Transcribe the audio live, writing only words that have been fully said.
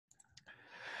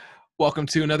Welcome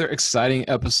to another exciting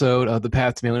episode of the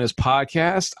Path to Millionaires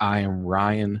podcast. I am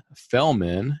Ryan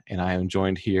Fellman, and I am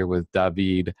joined here with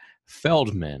David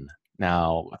Feldman.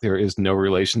 Now, there is no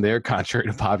relation there, contrary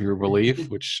to popular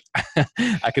belief, which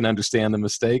I can understand the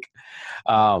mistake.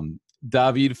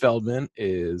 David Feldman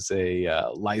is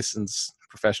a licensed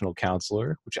professional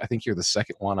counselor, which I think you're the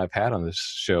second one I've had on this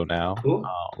show now.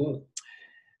 Cool.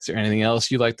 Is there anything else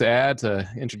you'd like to add to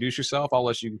introduce yourself? I'll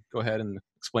let you go ahead and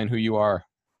explain who you are.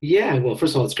 Yeah, well,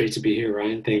 first of all, it's great to be here,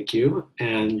 Ryan. Thank you.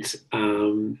 And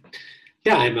I'm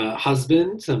a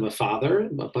husband, I'm a father,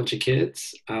 a bunch of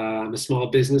kids. I'm a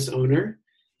small business owner,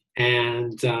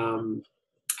 and I'm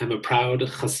a proud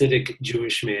Hasidic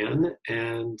Jewish man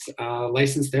and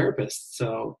licensed therapist.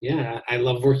 So, yeah, I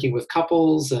love working with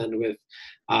couples and with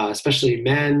especially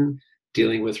men,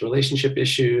 dealing with relationship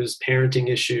issues, parenting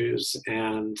issues,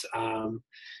 and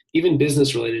even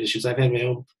business-related issues. I've had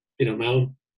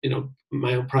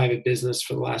my own private business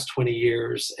for the last 20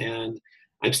 years, and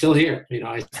I'm still here.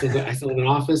 I still have an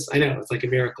office. I know, it's like a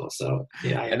miracle. So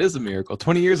yeah. It is a miracle.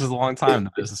 20 years is a long time in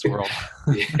the business world.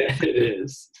 Yeah, it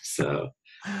is. So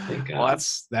thank God. Well,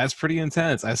 that's pretty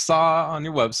intense. I saw on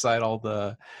your website all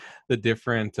the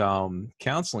different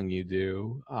counseling you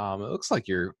do. It looks like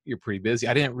you're pretty busy.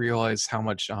 I didn't realize how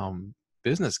much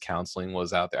business counseling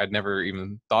was out there. I'd never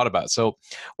even thought about it. So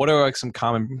what are like some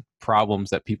common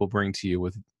problems that people bring to you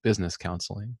with business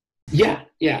counseling? Yeah,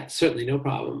 certainly. No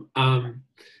problem.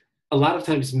 A lot of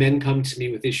times men come to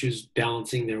me with issues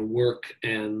balancing their work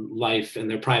and life and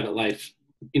their private life,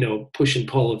 push and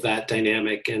pull of that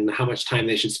dynamic and how much time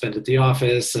they should spend at the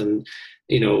office. And,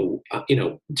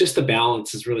 just the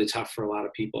balance is really tough for a lot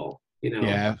of people.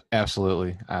 Yeah,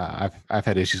 absolutely. I've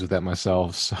had issues with that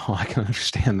myself, so I can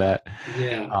understand that.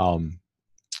 Yeah. Well,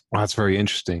 that's very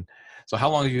interesting. So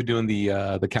how long are you doing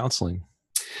the counseling?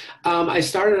 I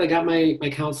got my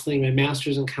counseling, my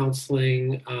master's in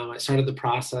counseling. I started the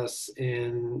process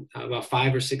in about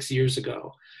 5 or 6 years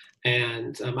ago.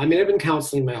 And I've been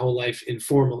counseling my whole life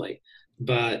informally,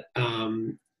 but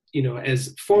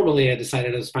as formally, I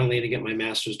decided I was finally going to get my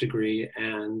master's degree,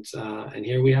 and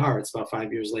here we are. It's about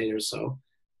 5 years later. So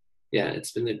yeah,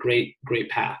 it's been a great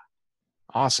path.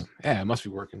 Awesome. Yeah, it must be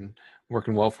working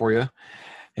well for you.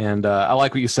 And I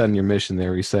like what you said in your mission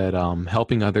there. You said,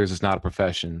 helping others is not a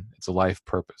profession. It's a life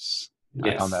purpose.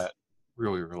 Yes. I found that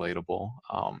really relatable.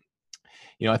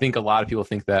 I think a lot of people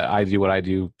think that I do what I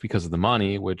do because of the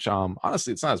money, which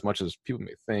honestly, it's not as much as people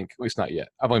may think, at least not yet.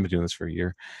 I've only been doing this for a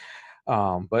year.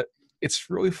 But it's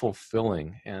really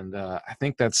fulfilling. And I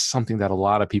think that's something that a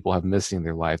lot of people have missing in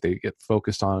their life. They get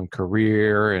focused on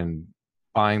career and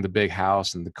buying the big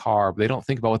house and the car, but they don't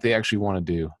think about what they actually want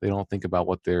to do. They don't think about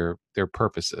what their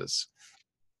purpose is,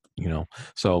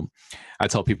 So I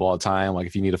tell people all the time, like,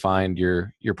 if you need to find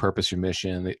your purpose, your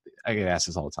mission, I get asked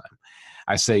this all the time.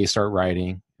 I say you start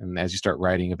writing, and as you start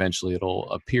writing, eventually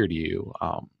it'll appear to you.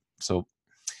 So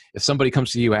if somebody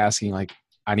comes to you asking, like,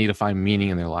 I need to find meaning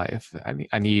in their life,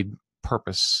 I need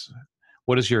purpose,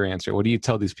 what is your answer? What do you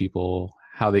tell these people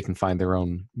how they can find their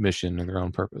own mission and their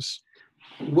own purpose?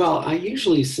 Well, I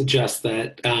usually suggest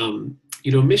that,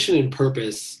 mission and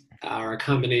purpose are a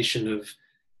combination of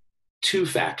two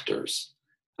factors.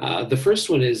 The first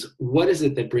one is, what is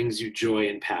it that brings you joy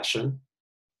and passion?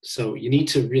 So you need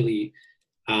to really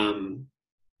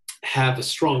have a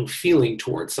strong feeling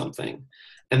towards something.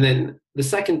 And then the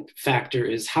second factor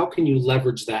is, how can you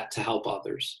leverage that to help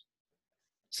others?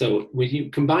 So when you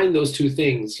combine those two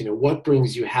things, what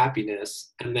brings you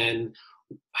happiness? And then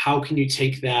how can you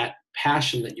take that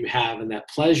passion that you have and that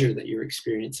pleasure that you're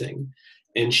experiencing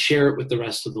and share it with the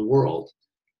rest of the world?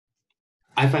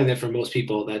 I find that for most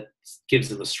people, that gives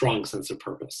them a strong sense of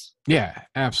purpose. Yeah,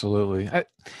 absolutely.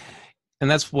 And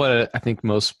that's what I think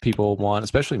most people want,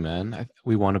 especially men.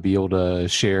 We want to be able to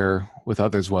share with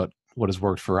others what has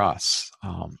worked for us.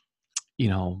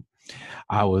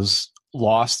 I was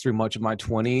lost through much of my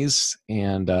 20s.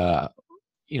 And,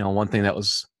 one thing that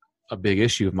was a big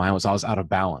issue of mine was I was out of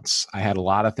balance. I had a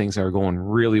lot of things that were going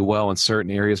really well in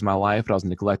certain areas of my life, but I was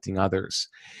neglecting others.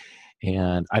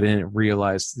 And I didn't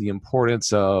realize the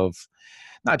importance of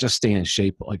not just staying in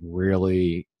shape, but like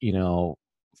really,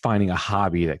 finding a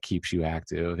hobby that keeps you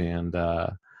active and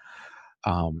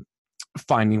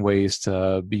finding ways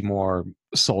to be more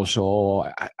social.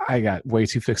 I got way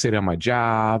too fixated on my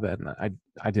job, and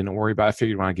I didn't worry about it. I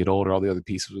figured when I get older, all the other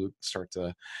pieces would start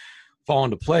to fall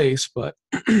into place. But,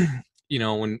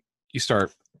 when you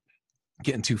start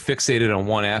getting too fixated on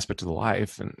one aspect of the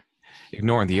life and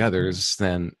ignoring the others,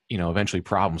 then, eventually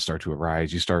problems start to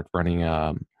arise. You start running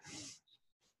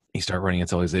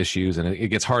into all these issues, and it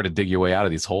gets hard to dig your way out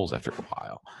of these holes after a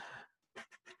while.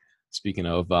 Speaking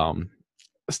of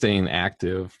staying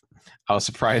active, I was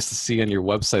surprised to see on your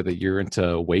website that you're into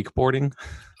wakeboarding.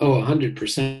 Oh,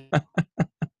 100%.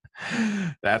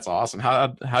 That's awesome. How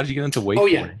did you get into Oh,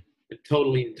 yeah, wakeboarding?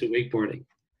 totally into wakeboarding.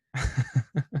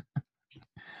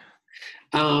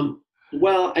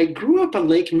 Well, I grew up on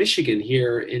Lake Michigan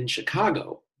here in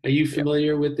Chicago. Are you Yeah,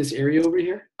 familiar with this area over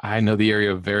here? I know the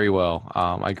area very well.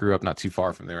 I grew up not too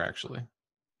far from there, actually.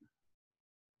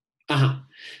 Uh-huh.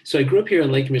 So I grew up here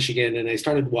in Lake Michigan, and I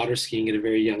started water skiing at a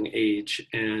very young age.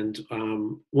 And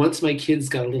once my kids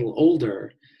got a little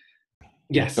older,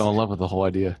 You fell yes, in love with the whole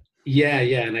idea. yeah,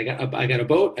 and I got a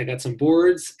boat, I got some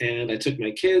boards, and I took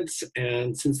my kids.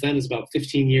 And since then, it's about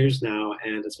 15 years now,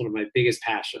 and it's one of my biggest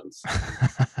passions.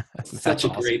 That's Such a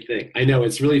awesome. great thing. I know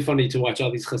it's really funny to watch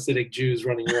all these Hasidic Jews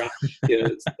running around. You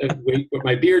know, but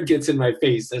my beard gets in my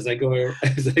face as I go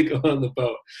on the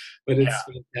boat, but it's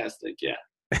fantastic. Yeah,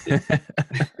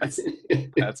 that's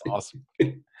that's awesome.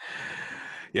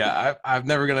 Yeah, I've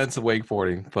never gotten into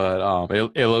wakeboarding, but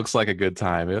it looks like a good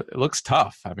time. It looks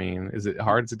tough. I mean, is it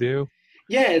hard to do?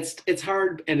 yeah. It's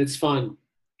hard and it's fun,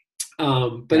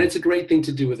 but Yeah. it's a great thing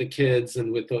to do with the kids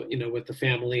and with the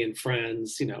family and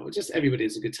friends. Just everybody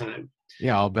has a good time.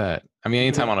 Yeah, I'll bet. I mean,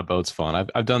 anytime But on a boat's fun.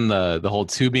 I've done the whole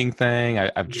tubing thing.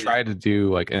 I've yeah, tried to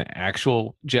do like an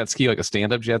actual jet ski, like a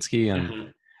stand-up jet ski, and uh-huh.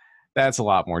 that's a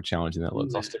lot more challenging than it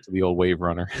looks. I'll Yeah. stick to the old wave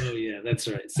runner. Oh yeah, that's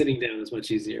right. Sitting down is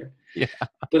much easier. Yeah,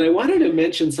 But I wanted to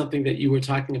mention something that you were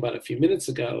talking about a few minutes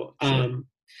ago. sure.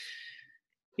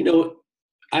 You know,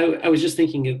 I was just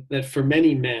thinking that for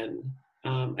many men,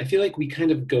 I feel like we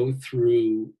kind of go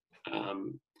through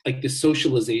like the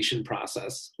socialization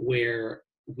process where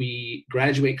we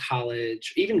graduate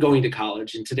college, even going to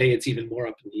college, and today it's even more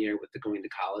up in the air with the going to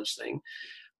college thing.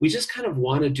 We just kind of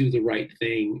want to do the right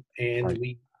thing, and Right.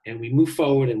 we move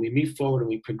forward and we move forward and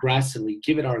we progress and we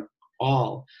give it our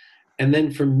all. And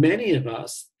then for many of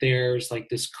us, there's like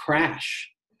this crash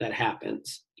that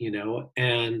happens,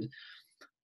 and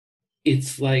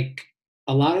it's like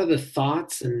a lot of the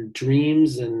thoughts and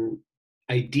dreams and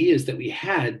ideas that we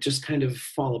had just kind of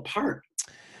fall apart,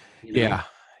 you know? Yeah,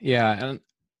 yeah, and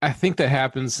I think that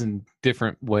happens in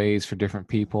different ways for different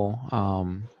people.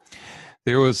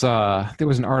 There was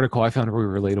an article I found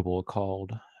really relatable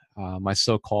called "My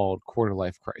So-Called Quarter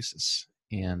Life Crisis,"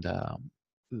 and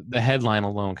the headline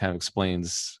alone kind of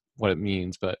explains what it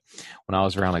means. But when I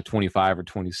was around like 25 or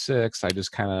 26, I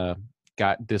just kind of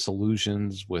got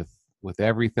disillusioned with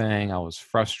everything. I was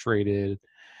frustrated.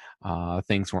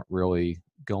 Things weren't really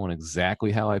going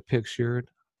exactly how I pictured,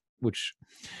 which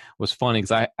was funny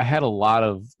because I had a lot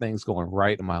of things going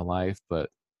right in my life, but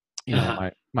Uh-huh.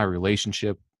 my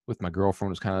relationship with my girlfriend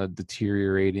was kind of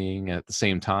deteriorating. And at the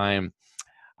same time,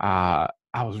 I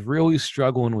was really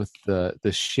struggling with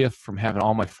the shift from having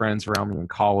all my friends around me in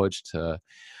college to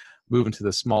moving to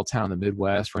the small town in the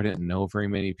Midwest where I didn't know very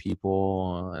many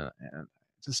people, and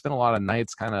just spent a lot of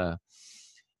nights kind of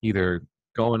either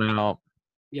going out.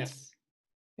 Yes.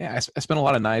 Yeah, I spent a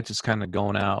lot of nights just kind of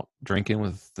going out drinking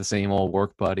with the same old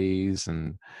work buddies,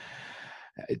 and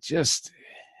it just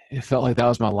it felt like that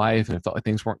was my life, and it felt like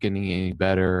things weren't getting any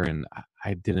better, and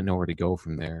I didn't know where to go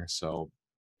from there. So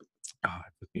it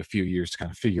took me a few years to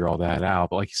kind of figure all that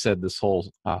out. But like you said, this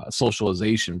whole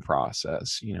socialization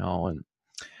process, and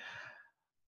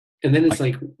And then it's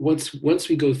like like once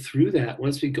we go through that,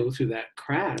 once we go through that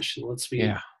crash, and once we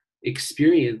yeah,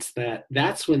 experience that,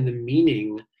 that's when the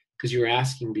meaning, because you were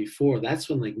asking before, that's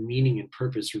when like meaning and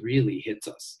purpose really hits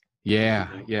us, you yeah,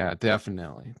 know? yeah,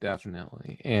 definitely,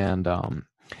 definitely, and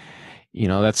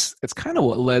that's kind of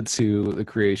what led to the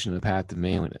creation of Path to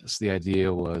Manliness. The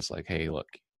idea was like, hey, look,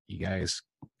 you guys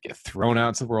get thrown out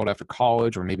into the world after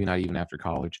college, or maybe not even after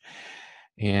college,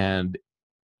 and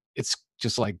it's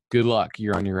just like good luck,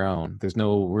 you're on your own. There's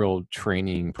no real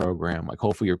training program. Like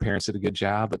hopefully your parents did a good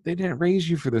job, but they didn't raise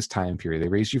you for this time period. They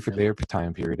raised you for No. their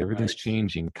time period. Everything's Right.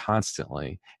 changing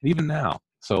constantly, and even now.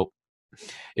 So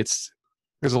it's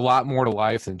there's a lot more to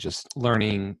life than just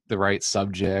learning the right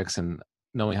subjects and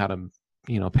knowing how to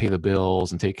pay the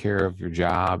bills and take care of your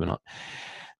job, and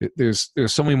there's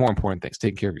so many more important things: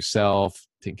 taking care of yourself,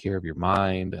 taking care of your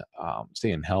mind,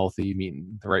 staying healthy,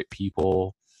 meeting the right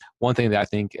people. One thing that I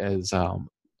think is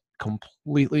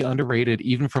completely underrated,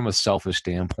 even from a selfish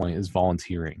standpoint, is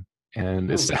volunteering. And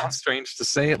it Oh yeah. sounds strange to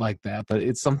say it like that, but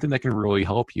it's something that can really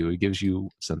help you. It gives you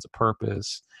a sense of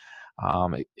purpose.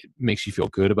 It makes you feel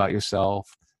good about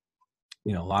yourself.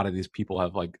 A lot of these people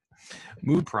have like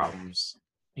mood problems,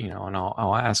 and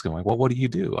I'll ask them like, well, what do you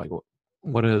do? Like,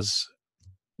 what is,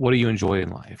 what do you enjoy in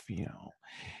life?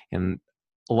 And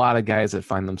a lot of guys that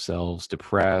find themselves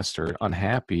depressed or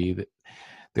unhappy,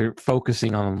 they're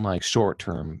focusing on like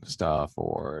short-term stuff,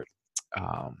 or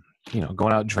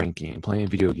going out drinking, playing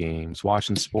video games,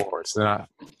 watching sports. They're not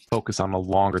focused on the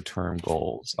longer term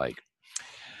goals, like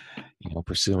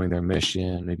pursuing their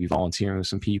mission, maybe volunteering with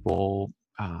some people,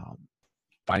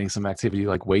 finding some activity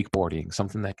like wakeboarding,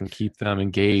 something that can keep them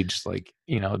engaged, like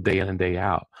day in and day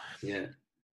out. Yeah.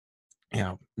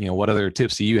 What other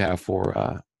tips do you have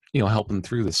for helping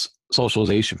through this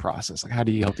socialization process? Like, how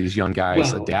do you help these young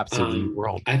guys adapt to the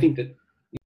world? I think that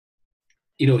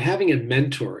having a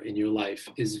mentor in your life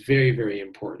is very, very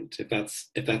important, if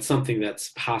that's something that's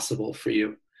possible for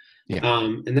you. Yeah.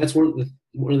 And that's one of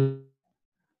the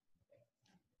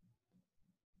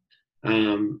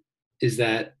is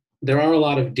that there are a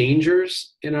lot of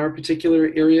dangers in our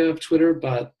particular area of Twitter,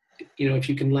 but if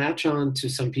you can latch on to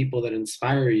some people that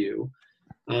inspire you,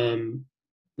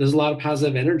 there's a lot of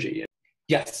positive energy.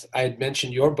 Yes, I had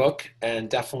mentioned your book and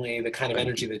definitely the kind of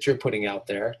energy that you're putting out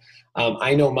there.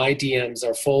 I know my DMs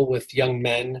are full with young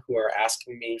men who are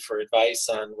asking me for advice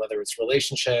on whether it's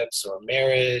relationships or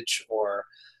marriage, or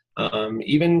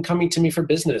even coming to me for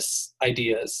business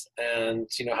ideas and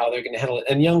how they're going to handle it.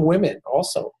 And young women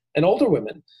also, and older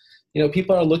women.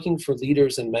 People are looking for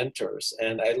leaders and mentors.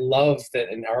 And I love that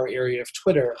in our area of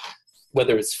Twitter,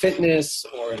 whether it's fitness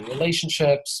or in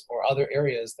relationships or other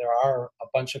areas, there are a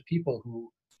bunch of people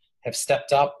who have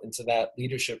stepped up into that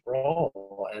leadership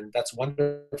role. And that's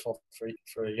wonderful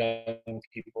for young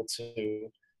people to,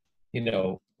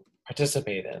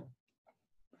 participate in.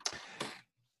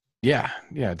 Yeah,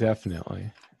 definitely.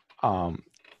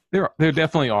 There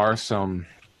definitely are some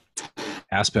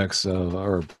aspects of,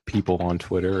 or people on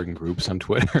Twitter and groups on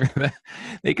Twitter that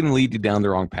they can lead you down the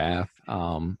wrong path.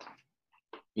 And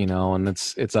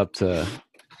it's up to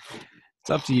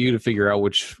you to figure out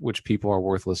which people are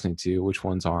worth listening to, which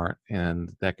ones aren't,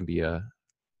 and that can be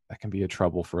a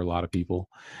trouble for a lot of people.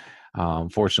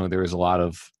 Fortunately, there is a lot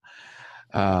of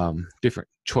different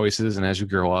choices, and as you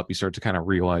grow up, you start to kind of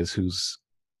realize who's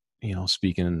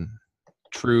speaking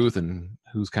truth and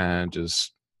who's kind of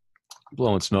just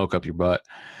blowing smoke up your butt,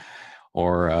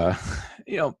 or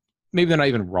maybe they're not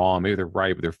even wrong, maybe they're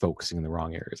right, but they're focusing in the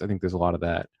wrong areas. I think there's a lot of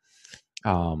that.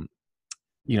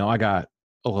 I got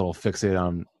a little fixated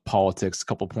on politics a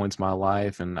couple points in my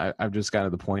life, and I've just gotten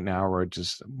to the point now where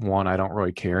just, one, I don't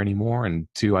really care anymore, and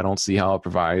two, I don't see how it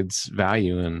provides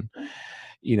value. And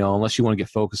unless you want to get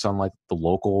focused on like the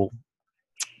local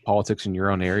politics in your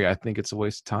own area, I think it's a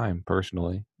waste of time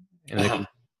personally, and it can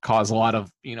cause a lot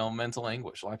of mental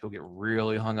anguish. A lot of people get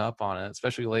really hung up on it,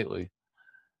 especially lately.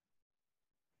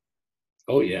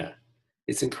 Oh yeah,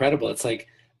 it's incredible. It's like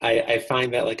I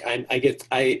find that like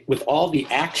I with all the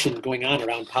action going on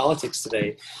around politics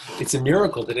today, it's a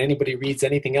miracle that anybody reads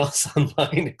anything else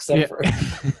online except for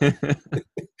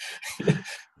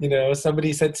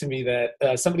somebody said to me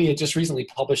that somebody had just recently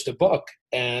published a book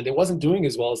and it wasn't doing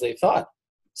as well as they thought.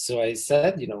 So I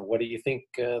said, what do you think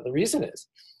the reason is?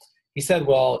 He said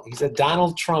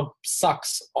Donald Trump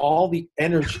sucks all the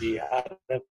energy out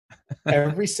of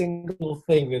every single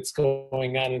thing that's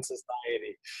going on in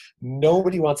society.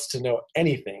 Nobody wants to know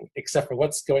anything except for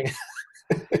what's going on.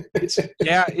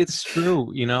 It's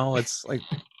true. It's like,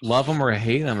 love him or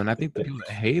hate him. And I think the people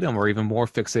that hate him are even more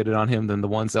fixated on him than the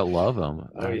ones that love him.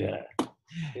 Yeah.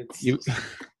 It's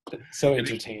so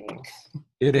entertaining.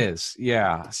 It is.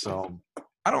 Yeah. So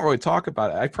I don't really talk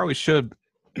about it. I probably should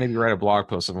maybe write a blog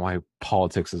post on why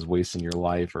politics is wasting your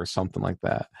life or something like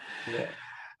that. Yeah.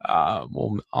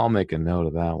 Well, I'll make a note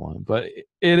of that one, but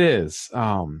it is,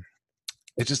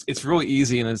 it's really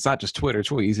easy. And it's not just Twitter.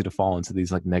 It's really easy to fall into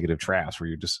these like negative traps where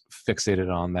you're just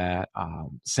fixated on that.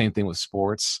 Same thing with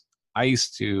sports. I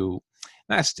still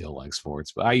like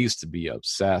sports, but I used to be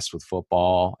obsessed with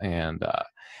football, and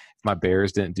if my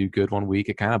Bears didn't do good one week,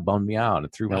 it kind of bummed me out.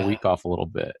 It threw my week off a little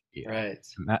bit. Right.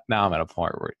 Now I'm at a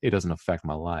point where it doesn't affect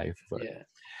my life. But yeah.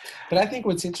 But I think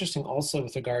what's interesting also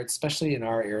with regards, especially in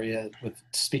our area, with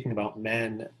speaking about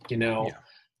men,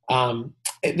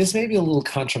 this may be a little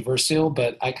controversial,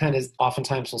 but I kind of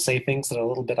oftentimes will say things that are a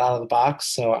little bit out of the box.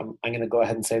 So I'm going to go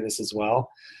ahead and say this as well.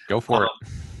 Go for it.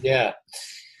 Yeah.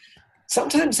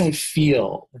 Sometimes I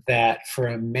feel that for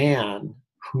a man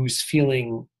who's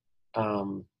feeling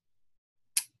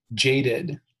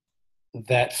jaded,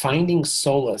 that finding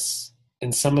solace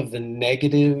in some of the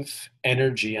negative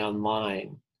energy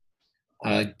online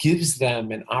gives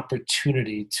them an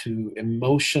opportunity to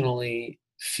emotionally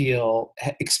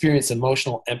experience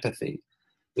emotional empathy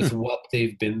with what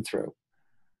they've been through.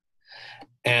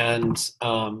 And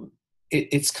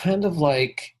it's kind of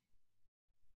like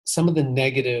some of the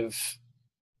negative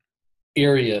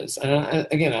areas. And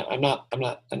again, I'm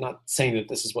not saying that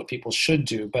this is what people should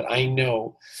do, but I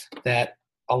know that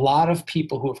a lot of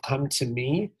people who have come to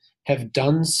me have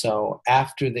done so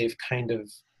after they've kind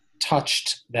of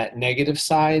touched that negative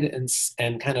side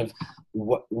and kind of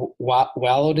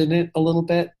wallowed in it a little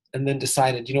bit, and then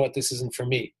decided, you know what, this isn't for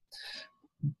me.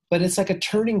 But it's like a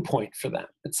turning point for them.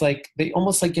 It's like they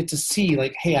almost like get to see,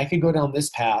 like, hey, I could go down this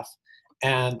path,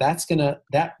 and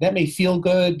that may feel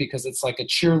good because it's like a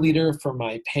cheerleader for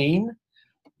my pain,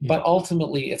 but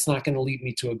ultimately it's not going to lead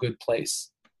me to a good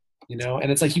place, you know?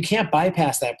 And it's like, you can't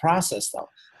bypass that process though.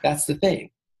 That's the thing.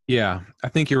 Yeah, I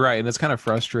think you're right, and it's kind of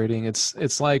frustrating.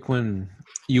 It's like when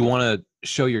you want to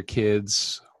show your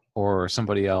kids or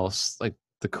somebody else like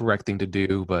the correct thing to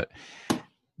do, but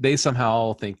they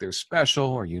somehow think they're special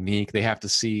or unique. They have to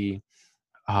see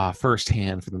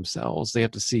firsthand for themselves. They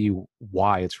have to see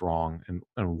why it's wrong and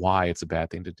why it's a bad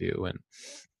thing to do. And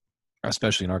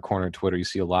especially in our corner of Twitter, you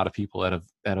see a lot of people that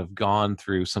have gone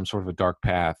through some sort of a dark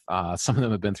path. Some of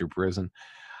them have been through prison.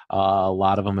 A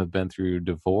lot of them have been through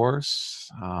divorce,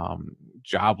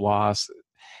 job loss.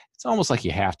 It's almost like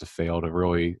you have to fail to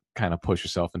really kind of push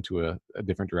yourself into a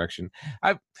different direction.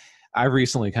 I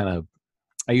recently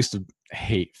I used to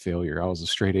hate failure. I was a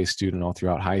straight A student all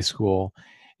throughout high school.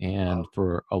 And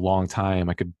for a long time,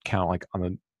 I could count like on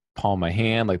the palm of my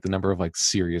hand, like the number of like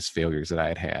serious failures that I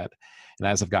had had. And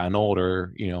as I've gotten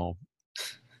older, you know,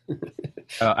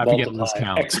 I began to lose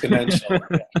count.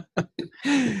 Exponential.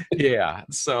 Yeah.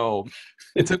 So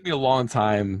it took me a long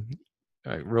time,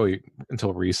 really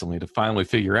until recently, to finally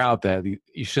figure out that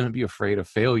you shouldn't be afraid of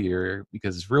failure,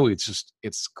 because really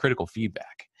it's critical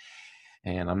feedback.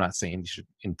 And I'm not saying you should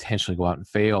intentionally go out and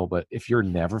fail, but if you're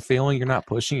never failing, you're not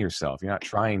pushing yourself. You're not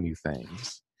trying new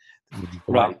things. You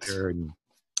go out there and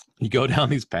you go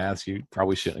down these paths you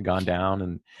probably shouldn't have gone down.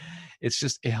 And it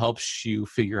helps you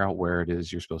figure out where it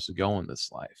is you're supposed to go in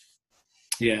this life.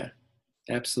 Yeah,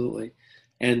 absolutely.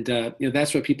 And,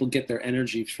 that's where people get their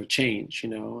energy for change,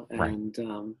 and, Right.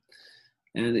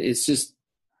 And it's just,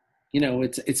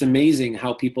 it's amazing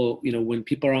how people, when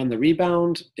people are on the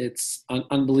rebound, it's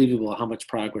unbelievable how much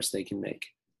progress they can make,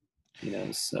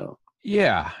 so.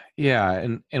 Yeah.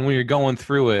 And when you're going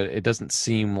through it, it doesn't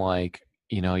seem like,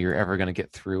 you're ever going to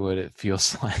get through it. It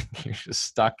feels like you're just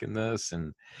stuck in this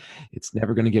and it's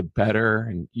never going to get better.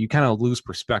 And you kind of lose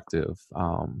perspective.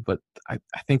 But I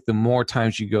think the more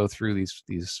times you go through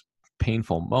these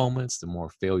painful moments, the more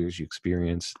failures you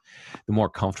experience, the more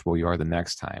comfortable you are the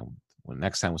next time. When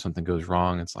something goes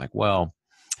wrong, it's like, well,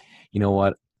 you know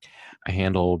what? I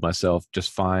handled myself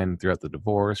just fine throughout the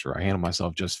divorce, or I handled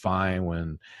myself just fine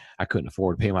when I couldn't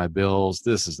afford to pay my bills.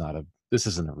 This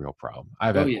isn't a real problem.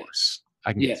 I've had worse.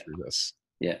 I can get through this.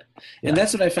 Yeah. And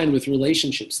that's what I find with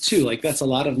relationships too. Like that's a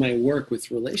lot of my work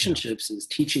with relationships is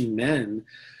teaching men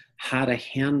how to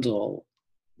handle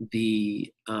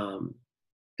the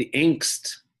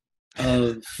angst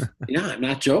of, I'm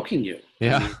not joking you.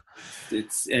 Yeah.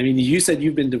 You said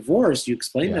you've been divorced, you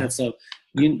explained that. So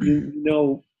you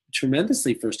know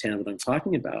tremendously firsthand what I'm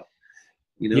talking about.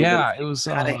 It was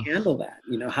how to handle that,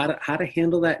 how to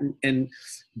handle that and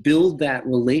build that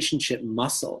relationship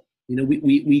muscle.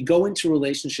 We go into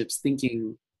relationships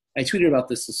thinking, I tweeted about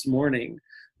this morning,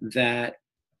 that,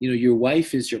 your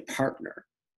wife is your partner,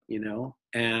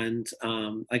 and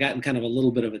I got in kind of a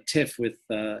little bit of a tiff with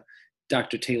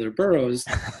Dr. Taylor Burroughs,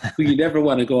 who you never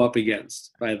want to go up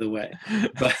against, by the way.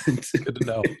 But good to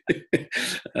know.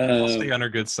 Stay on her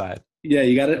good side. Yeah,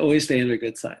 you got to always stay on her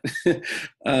good side.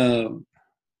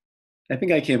 I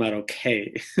think I came out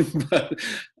okay,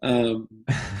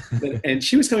 and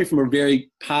she was coming from a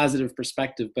very positive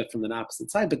perspective, but from an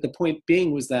opposite side. But the point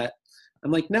being was that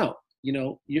I'm like, no,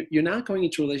 you're not going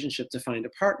into a relationship to find a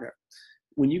partner.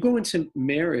 When you go into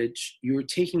marriage, you're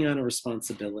taking on a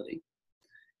responsibility,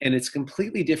 and it's a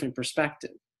completely different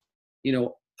perspective.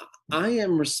 I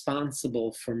am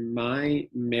responsible for my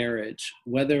marriage,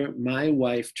 whether my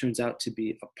wife turns out to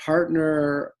be a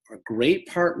partner, a great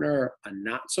partner, a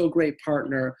not so great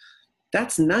partner.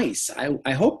 That's nice.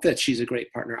 I hope that she's a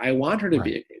great partner. I want her to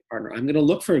be a great partner. I'm going to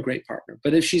look for a great partner.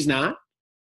 But if she's not,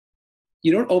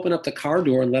 you don't open up the car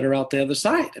door and let her out the other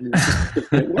side. I mean, that's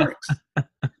just it works.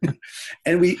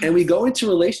 And we go into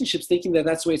relationships thinking that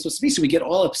that's the way it's supposed to be. So we get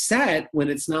all upset when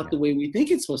it's not the way we think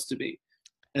it's supposed to be.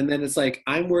 And then it's like,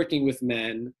 I'm working with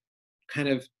men, kind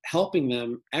of helping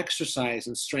them exercise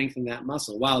and strengthen that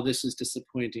muscle. Wow, this is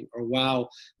disappointing. Or wow,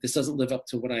 this doesn't live up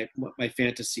to what my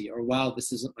fantasy. Or wow,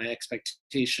 this isn't my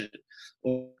expectation.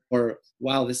 Or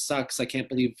wow, this sucks. I can't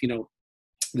believe,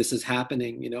 this is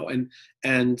happening,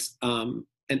 and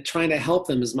trying to help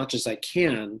them as much as I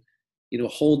can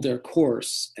hold their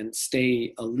course and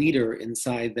stay a leader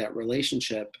inside that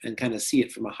relationship and kind of see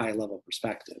it from a high level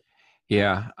perspective.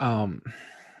 Yeah. The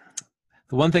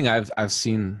one thing I've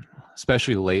seen,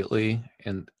 especially lately,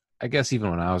 and I guess even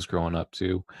when I was growing up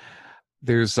too,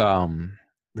 there's a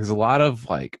lot of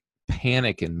like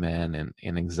panic in men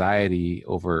and anxiety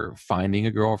over finding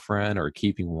a girlfriend or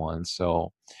keeping one.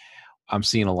 So I'm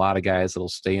seeing a lot of guys that'll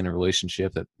stay in a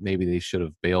relationship that maybe they should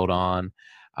have bailed on,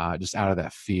 just out of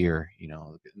that fear,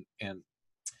 And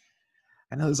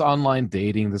I know there's online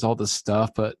dating, there's all this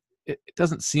stuff, but it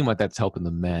doesn't seem like that's helping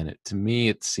the men. To me,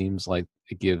 it seems like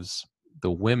it gives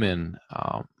the women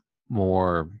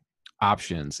more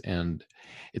options, and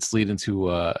it's leading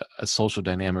to a social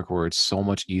dynamic where it's so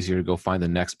much easier to go find the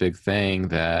next big thing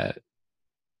that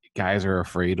guys are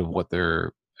afraid of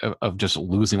of just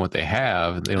losing what they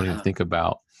have, and they don't even think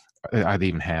about, are they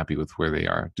even happy with where they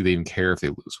are? Do they even care if they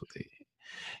lose what they,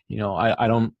 I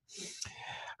don't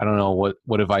know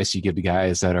what advice you give to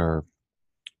guys that are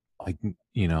like,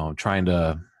 trying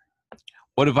to,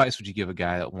 what advice would you give a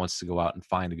guy that wants to go out and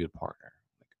find a good partner?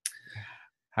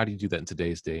 How do you do that in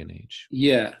today's day and age?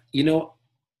 Yeah.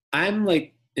 I'm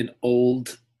like an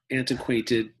old,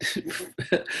 antiquated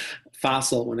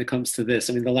fossil when it comes to this.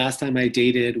 I mean, the last time I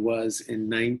dated was in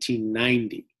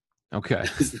 1990. Okay.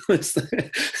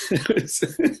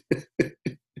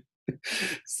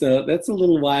 So that's a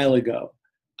little while ago.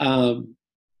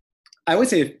 I would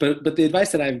say, but the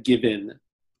advice that I've given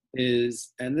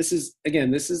is, and this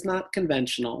is not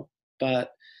conventional,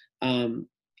 but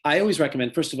I always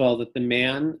recommend, first of all, that the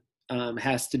man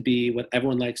has to be what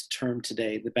everyone likes to term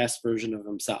today the best version of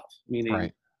himself. Meaning,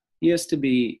 right. He has to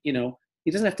be, he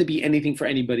doesn't have to be anything for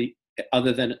anybody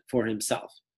other than for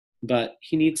himself. But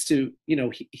he needs to,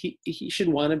 he should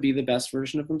want to be the best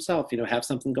version of himself. Have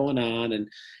something going on and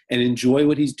enjoy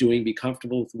what he's doing, be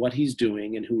comfortable with what he's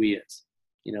doing and who he is.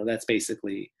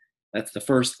 That's the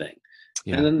first thing.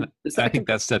 Yeah, and then I think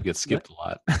that step gets skipped a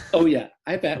lot. Oh yeah,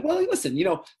 I bet. Well, listen,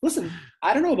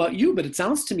 I don't know about you, but it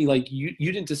sounds to me like you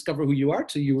didn't discover who you are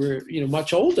till you were,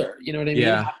 much older. You know what I mean?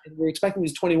 Yeah. We're expecting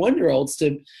these 21-year-olds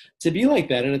to be like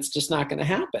that, and it's just not going to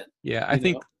happen. Yeah, I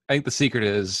think the secret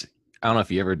is, I don't know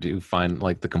if you ever do find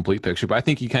like the complete picture, but I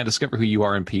think you kind of discover who you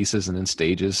are in pieces and in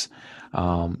stages.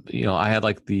 I had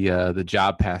like the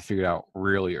job path figured out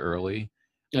really early.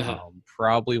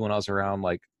 Probably when I was around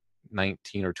like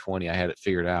 19 or 20, I had it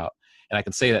figured out, and I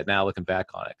can say that now looking back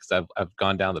on it because I've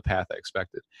gone down the path I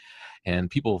expected. And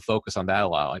people focus on that a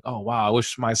lot, like, oh wow, I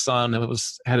wish my son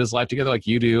had his life together like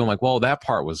you do. I'm like, well, that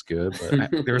part was good,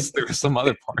 but there were some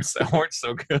other parts that weren't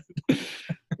so good.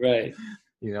 Right.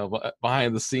 But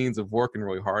behind the scenes of working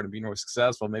really hard and being really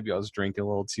successful, maybe I was drinking a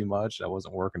little too much. I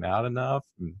wasn't working out enough,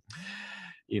 and,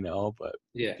 but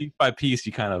yeah, piece by piece,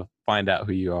 you kind of find out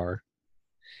who you are.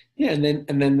 Yeah, and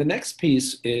then the next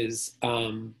piece is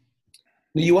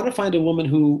you want to find a woman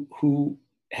who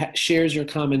shares your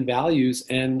common values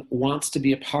and wants to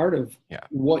be a part of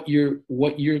what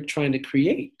you're trying to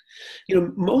create.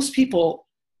 Most people,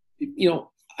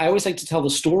 I always like to tell the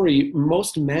story.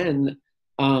 Most men,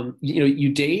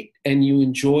 you date and you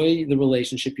enjoy the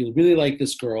relationship. You really like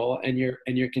this girl, and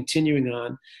you're continuing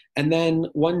on. And then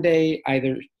one day,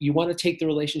 either you want to take the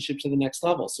relationship to the next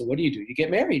level. So what do? You get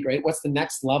married, right? What's the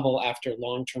next level after a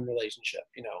long-term relationship?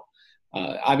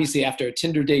 Obviously after a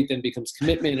Tinder date then becomes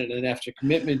commitment, and then after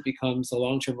commitment becomes a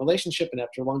long-term relationship, and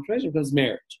after a long-term relationship becomes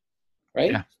marriage,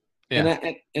 right? Yeah.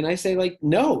 Yeah. And I say, like,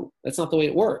 no, that's not the way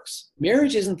it works.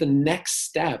 Marriage isn't the next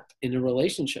step in a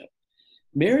relationship.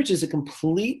 Marriage is a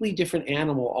completely different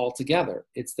animal altogether.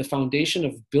 It's the foundation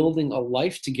of building a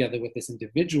life together with this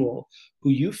individual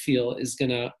who you feel is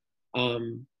going to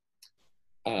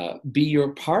be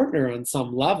your partner on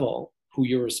some level, who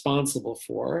you're responsible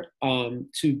for,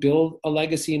 to build a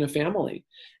legacy and a family.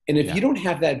 And if you don't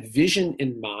have that vision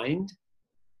in mind,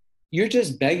 you're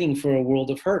just begging for a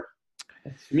world of hurt.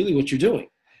 That's really what you're doing.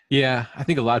 Yeah, I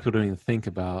think a lot of people don't even think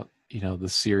about the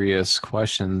serious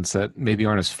questions that maybe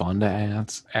aren't as fun to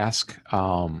ask.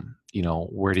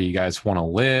 Where do you guys want to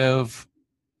live?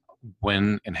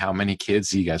 When and how many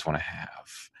kids do you guys want to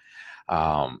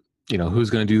have? Who's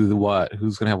going to do the what?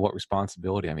 Who's going to have what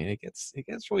responsibility? I mean, it gets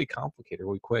really complicated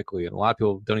really quickly, and a lot of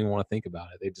people don't even want to think about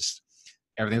it. They just,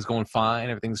 everything's going fine,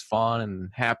 everything's fun and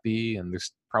happy, and they're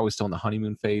probably still in the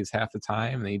honeymoon phase half the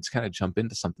time, and they just kind of jump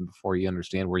into something before you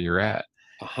understand where you're at.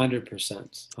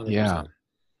 100%. Yeah.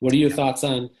 What are your thoughts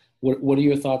on what are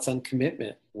your thoughts on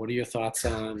commitment? What are your thoughts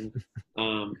on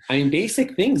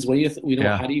basic things? What do you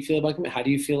how do you feel about commitment? How do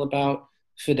you feel about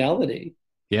fidelity?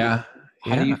 Yeah.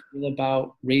 How do you feel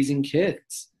about raising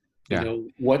kids? Yeah.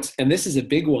 And this is a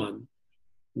big one.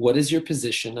 what is your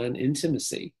position on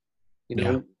intimacy? You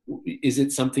Yeah. know, is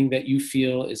it something that you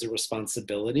feel is a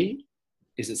responsibility?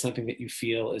 Is it something that you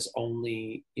feel is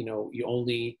only, you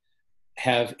only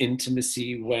have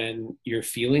intimacy when you're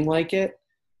feeling like it?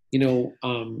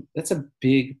 That's a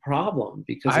big problem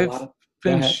because a lot I've of, go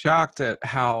been ahead. shocked at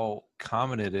how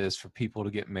common it is for people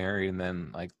to get married and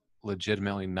then like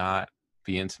legitimately not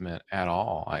be intimate at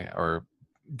all. Or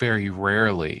very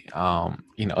rarely.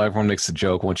 Everyone makes a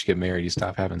joke once you get married, you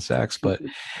stop having sex, but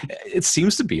it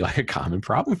seems to be like a common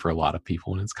problem for a lot of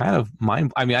people. And it's kind of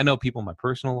I mean, I know people in my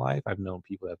personal life. I've known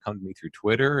people that have come to me through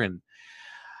Twitter, and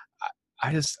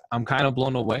I'm kind of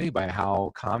blown away by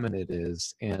how common it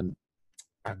is. And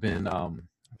I've been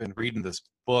reading this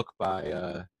book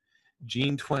by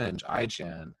Gene Twenge,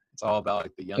 iGen. It's all about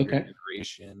like the younger Okay.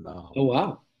 generation. Oh,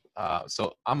 wow.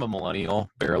 So I'm a millennial,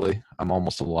 barely. I'm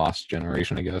almost a lost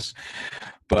generation, I guess.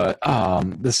 But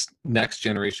this next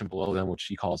generation below them, which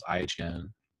he calls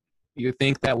iGen, you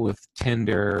think that with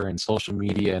Tinder and social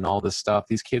media and all this stuff,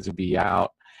 these kids would be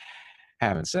out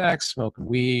having sex, smoking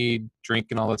weed,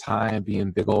 drinking all the time,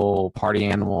 being big old party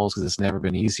animals because it's never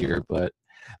been easier. But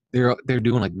they're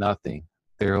doing like nothing.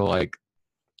 They're like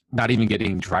not even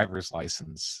getting driver's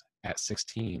license at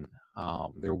 16.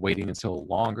 They're waiting until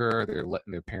longer. They're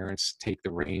letting their parents take the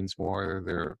reins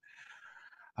more.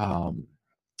 Um,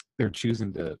 they're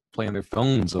choosing to play on their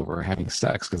phones over having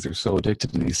sex because they're so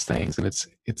addicted to these things. And it's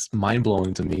mind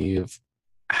blowing to me of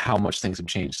how much things have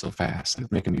changed so fast.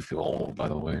 It's making me feel old, by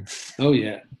the way. Oh,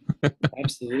 yeah,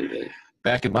 absolutely.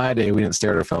 Back in my day, we didn't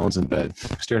stare at our phones in bed.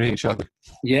 We stared at each other.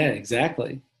 Yeah,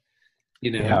 exactly.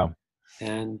 You know, Yeah.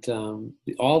 and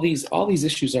all these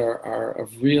issues are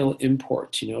of real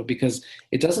import, because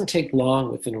it doesn't take long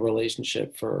within a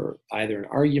relationship for either an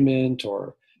argument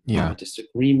or Yeah. a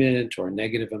disagreement or a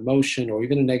negative emotion or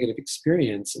even a negative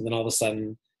experience, and then all of a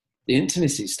sudden the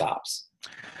intimacy stops.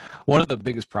 One of the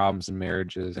biggest problems in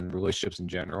marriages and relationships in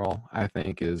general, I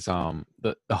think, is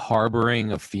the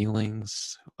harboring of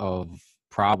feelings of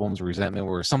problems, resentment,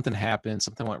 where something happened,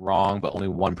 something went wrong, but only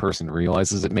one person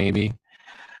realizes it. Maybe.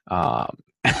 Um,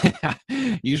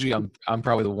 Usually, I'm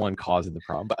probably the one causing the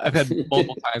problem, but I've had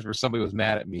multiple times where somebody was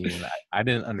mad at me and I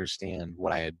didn't understand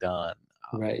what I had done.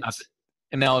 Right.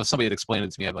 And now, if somebody had explained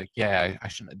it to me, I'm like, yeah, I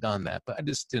shouldn't have done that, but I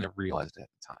just didn't realize it at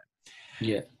the time.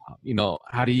 Yeah.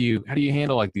 How do you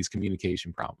handle like these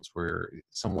communication problems where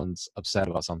someone's upset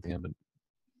about something but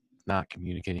not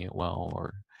communicating it well,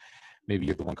 or maybe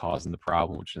you're the one causing the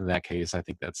problem, which in that case I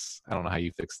don't know how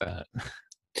you fix that.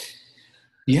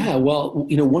 Yeah, well,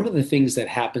 one of the things that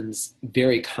happens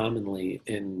very commonly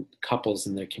in couples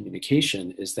in their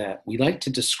communication is that we like to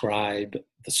describe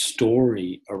the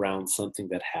story around something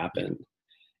that happened.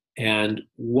 And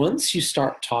once you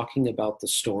start talking about the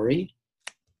story,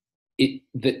 it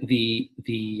the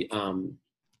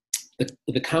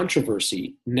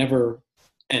controversy never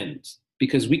ends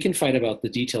because we can fight about the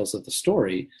details of the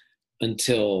story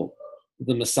until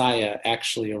the Messiah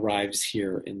actually arrives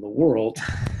here in the world.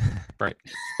 Right.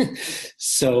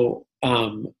 So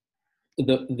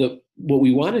the what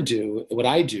we want to do, what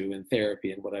I do in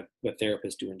therapy, and what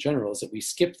therapists do in general, is that we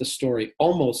skip the story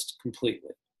almost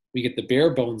completely. We get the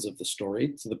bare bones of the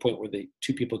story to the point where the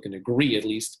two people can agree at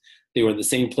least they were in the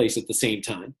same place at the same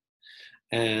time,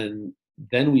 and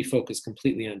then we focus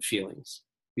completely on feelings.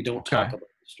 We don't talk Okay. about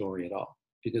the story at all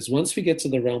because once we get to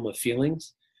the realm of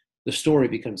feelings, the story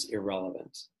becomes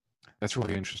irrelevant. That's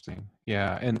really interesting.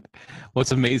 Yeah, and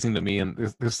what's amazing to me, and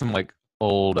there's some like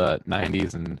old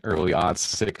 90s and early aughts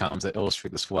sitcoms that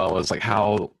illustrate this well, is like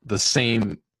how the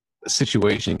same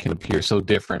situation can appear so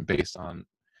different based on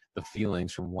the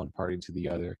feelings from one party to the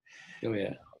other. Oh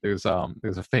yeah. There's a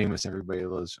famous Everybody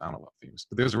Loves, I don't know about famous,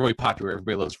 but there's a really popular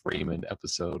Everybody Loves Raymond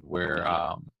episode where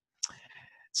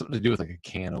something to do with like a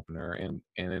can opener, and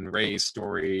in Ray's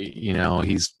story,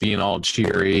 he's being all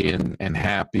cheery and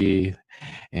happy,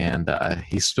 and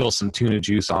he spills some tuna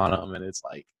juice on him, and it's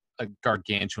like a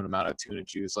gargantuan amount of tuna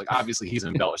juice. Like obviously he's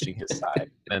embellishing his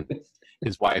side. And then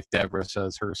his wife Deborah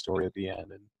says her story at the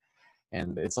end,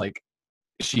 and it's like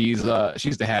she's the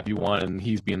happy one and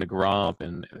he's being the grump,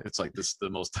 and it's like the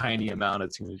most tiny amount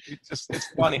of tuna. It's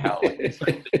funny how like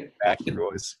back and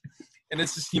forth. And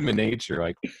it's just human nature.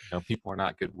 Like, people are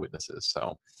not good witnesses.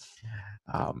 So,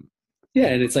 Yeah,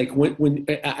 and it's like when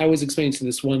I was explaining to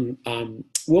this one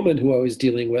woman who I was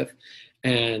dealing with,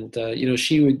 and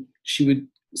she would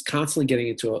was constantly getting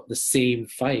into the same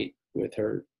fight with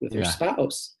her yeah,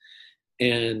 spouse,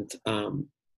 and when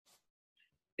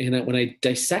I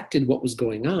dissected what was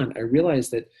going on, I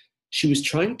realized that she was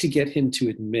trying to get him to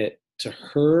admit to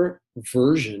her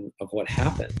version of what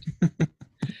happened.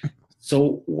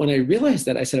 So when I realized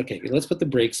that, I said, okay, let's put the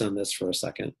brakes on this for a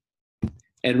second.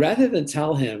 And rather than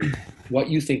tell him what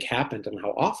you think happened and how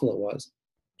awful it was,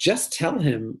 just tell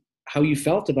him how you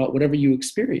felt about whatever you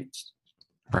experienced.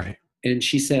 Right. And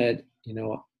she said,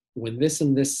 when this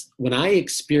and this, when I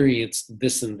experienced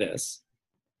this and this,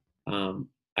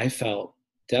 I felt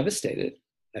devastated.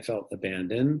 I felt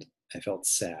abandoned. I felt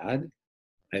sad.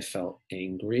 I felt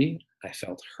angry. I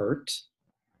felt hurt.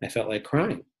 I felt like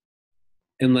crying.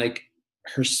 And like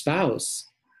her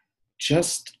spouse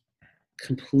just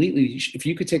completely, if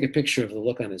you could take a picture of the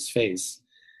look on his face,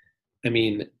 I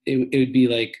mean, it would be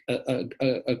like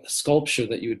a sculpture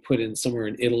that you would put in somewhere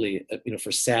in Italy,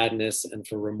 for sadness and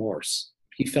for remorse.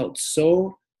 He felt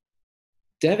so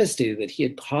devastated that he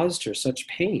had caused her such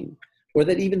pain, or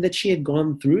that even that she had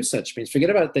gone through such pain.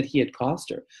 Forget about that he had caused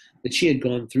her, that she had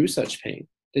gone through such pain,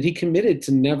 that he committed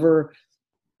to never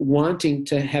wanting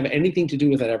to have anything to do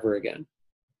with that ever again.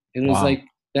 And it was like,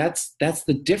 that's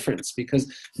the difference, because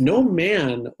no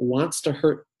man wants to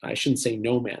hurt. I shouldn't say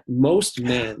no man. Most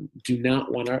men do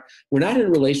not want to. We're not in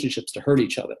relationships to hurt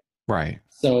each other. Right.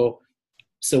 So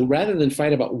rather than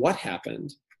fight about what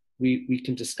happened, we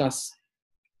can discuss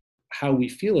how we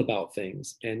feel about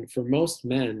things. And for most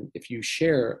men, if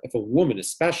a woman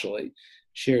especially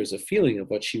shares a feeling of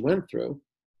what she went through,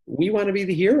 we want to be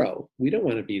the hero. We don't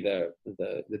want to be the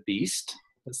beast.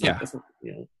 That's not,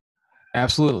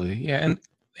 Absolutely. Yeah. And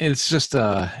it's just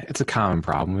it's a common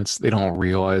problem. They don't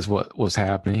realize what was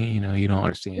happening. You don't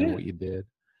understand what you did.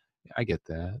 I get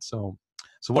that. So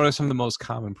what are some of the most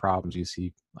common problems you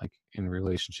see, like, in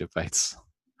relationship fights?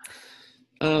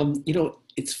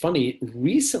 It's funny.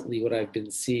 Recently, what I've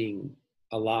been seeing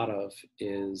a lot of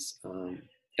is,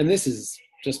 and this is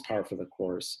just par for the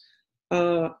course,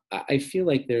 I feel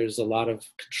like there's a lot of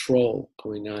control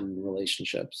going on in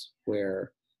relationships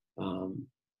where,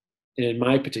 in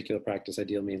my particular practice, I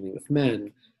deal mainly with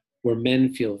men, where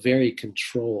men feel very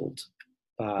controlled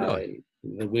by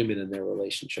the women in their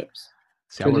relationships.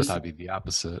 See, I would have thought it'd be the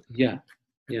opposite. Yeah,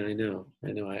 I know.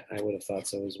 I would have thought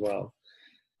so as well.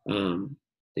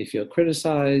 They feel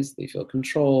criticized. They feel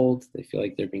controlled. They feel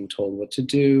like they're being told what to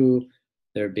do.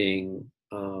 They're being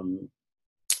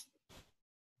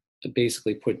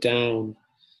basically put down,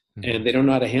 and they don't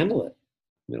know how to handle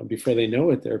it. Before they know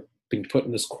it, they're being put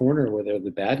in this corner where they're the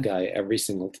bad guy every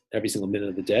single minute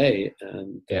of the day.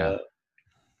 And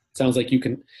sounds like you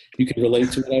can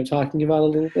relate to what I'm talking about a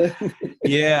little bit.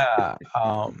 Yeah.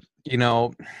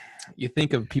 You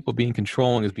think of people being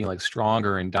controlling as being like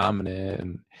stronger and dominant,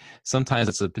 and sometimes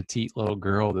it's a petite little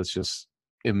girl that's just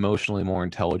emotionally more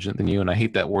intelligent than you. And I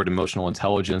hate that word, emotional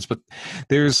intelligence, but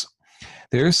there's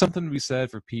something to be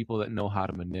said for people that know how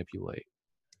to manipulate.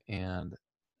 And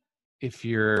if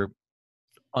you're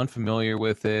unfamiliar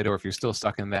with it, or if you're still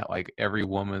stuck in that, like, every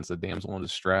woman's a damsel in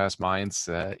distress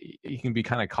mindset, you can be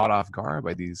kind of caught off guard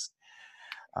by these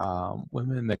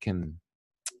women that can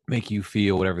make you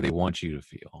feel whatever they want you to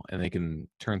feel, and they can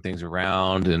turn things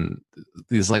around, and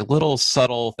these like little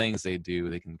subtle things they do,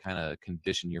 they can kind of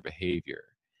condition your behavior.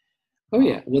 Oh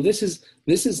yeah. Well, this is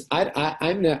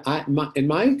I'm not, in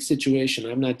my situation,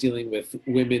 I'm not dealing with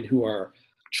women who are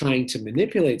trying to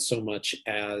manipulate so much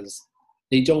as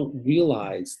they don't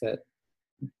realize that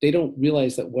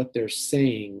what they're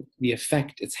saying, the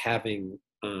effect it's having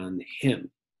on him.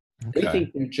 Okay. They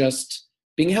think they're just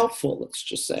being helpful, let's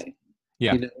just say.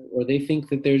 Yeah. Or they think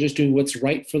that they're just doing what's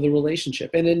right for the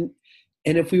relationship. And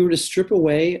if we were to strip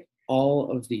away all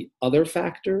of the other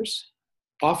factors,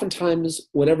 oftentimes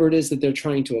whatever it is that they're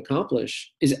trying to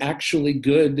accomplish is actually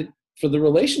good for the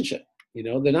relationship.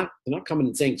 They're not coming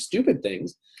and saying stupid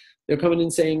things. They're coming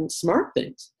and saying smart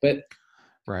things. But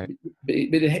right. But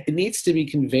it needs to be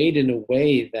conveyed in a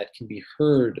way that can be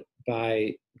heard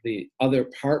by the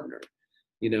other partner,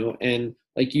 and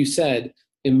like you said,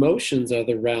 emotions are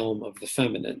the realm of the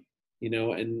feminine,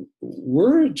 and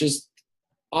we're just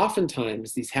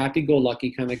oftentimes these happy-go-lucky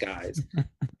kind of guys,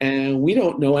 and we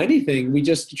don't know anything. We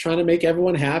just trying to make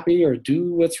everyone happy or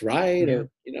do what's right, or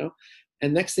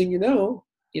and next thing you know,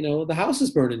 the house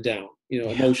is burning down,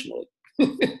 emotionally.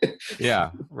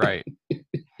 Yeah, right.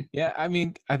 Yeah, I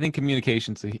mean, I think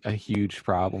communication's a huge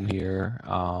problem here.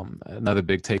 Another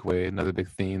big takeaway, another big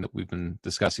theme that we've been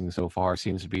discussing so far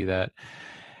seems to be that,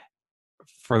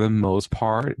 for the most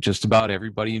part, just about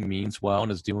everybody means well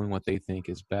and is doing what they think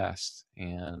is best.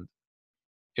 And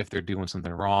if they're doing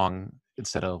something wrong,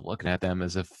 instead of looking at them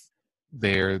as if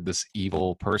they're this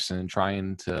evil person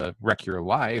trying to wreck your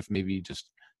life, maybe just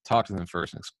talk to them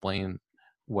first and explain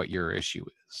what your issue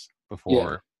is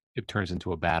before it turns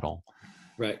into a battle.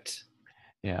 Right.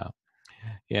 Yeah.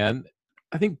 And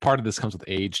I think part of this comes with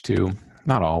age too.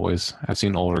 Not always. I've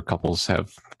seen older couples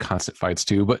have constant fights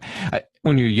too. But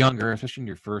when you're younger, especially in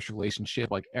your first relationship,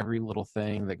 like every little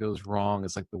thing that goes wrong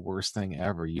is like the worst thing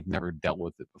ever. You've never dealt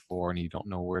with it before and you don't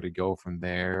know where to go from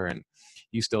there. And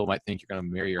you still might think you're going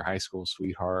to marry your high school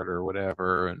sweetheart or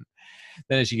whatever. And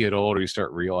then as you get older, you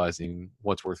start realizing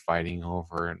what's worth fighting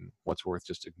over and what's worth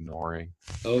just ignoring.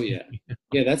 Oh yeah.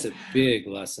 Yeah, that's a big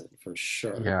lesson for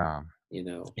sure. Yeah. You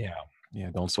know. Yeah. Yeah.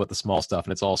 Don't sweat the small stuff.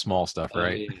 And it's all small stuff, Oh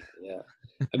right? yeah,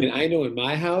 yeah. I mean, I know in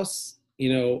my house,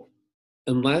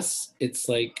 unless it's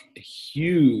like a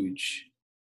huge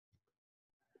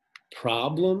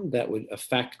problem that would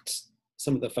affect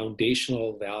some of the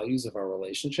foundational values of our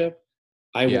relationship,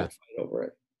 I Yeah. won't fight over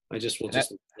it. I just will And that,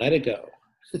 just let it go.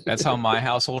 that's how my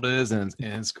household is, and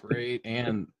it's great.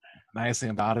 And nice thing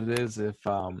about it is if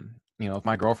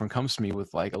my girlfriend comes to me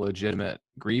with like a legitimate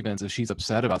grievance, if she's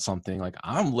upset about something, like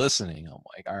I'm listening. I'm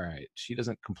like, all right, she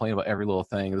doesn't complain about every little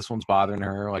thing. This one's bothering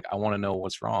her. Like I want to know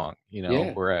what's wrong, Yeah,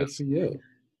 good whereas for you.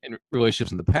 in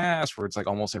relationships in the past where it's like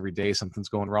almost every day something's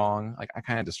going wrong, like I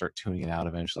kind of just start tuning it out Oh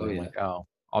eventually. I'm yeah, like, oh,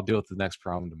 I'll deal with the next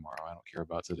problem tomorrow. I don't care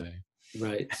about today.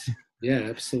 right. Yeah,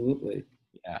 absolutely.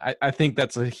 Yeah, I think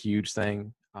that's a huge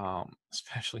thing,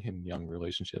 especially in young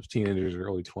relationships, teenagers,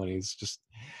 early 20s, just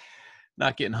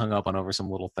not getting hung up on over some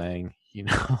little thing.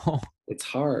 It's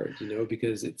hard,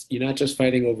 because you're not just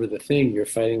fighting over the thing, you're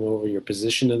fighting over your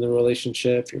position in the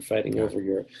relationship, you're fighting Yeah, over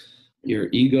your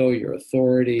ego, your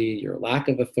authority, your lack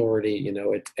of authority.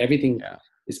 It's everything yeah,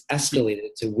 is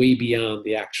escalated to way beyond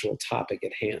the actual topic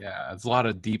at hand. yeah. It's a lot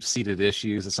of deep-seated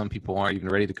issues that some people aren't even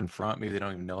ready to confront. Maybe they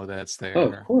don't even know that's Oh,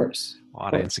 of there. course. A Of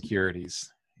lot of course.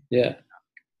 insecurities. Yeah.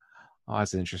 Oh,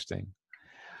 that's interesting.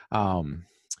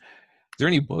 Is there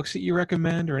any books that you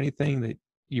recommend or anything that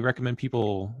you recommend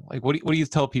people like? What do you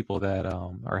tell people that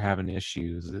are having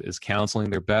issues? Is counseling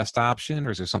their best option,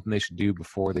 or is there something they should do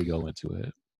before they go into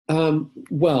it?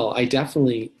 Well, I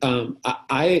definitely,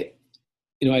 I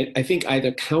think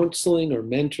either counseling or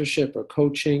mentorship or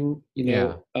coaching,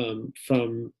 Yeah,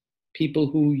 from people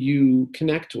who you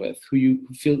connect with, who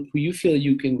you feel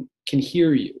you can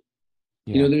hear you.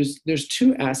 yeah, There's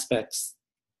two aspects.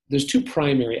 There's two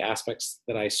primary aspects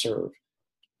that I serve.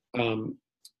 Um,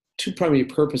 Two primary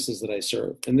purposes that I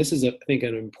serve, and this is, I think,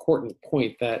 an important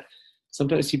point that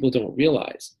sometimes people don't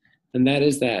realize, and that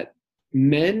is that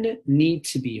men need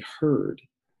to be heard,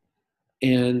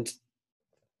 and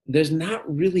there's not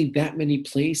really that many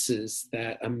places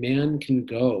that a man can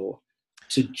go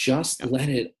to just yeah, let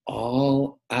it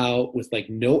all out with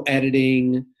like no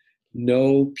editing,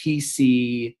 no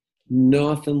PC,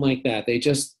 nothing like that. They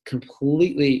just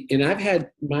completely, and I've had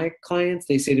my clients,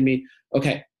 they say to me,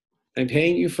 okay, I'm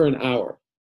paying you for an hour.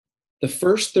 The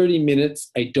first 30 minutes,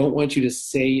 I don't want you to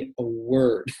say a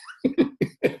word.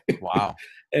 wow.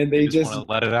 And They they just want just,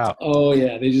 to let it out. oh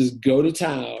yeah, they just go to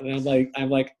town. And I'm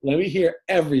like, let me hear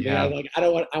everything. Yeah. I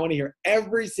want to hear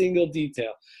every single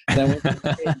detail. And I want you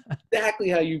to say exactly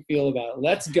how you feel about it.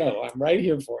 Let's go. I'm right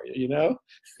here for you.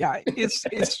 Yeah,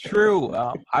 it's true.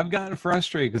 I've gotten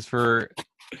frustrated because for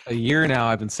a year now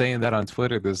I've been saying that on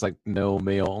Twitter. There's like no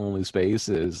male only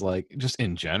spaces, like just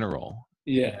in general.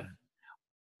 Yeah. And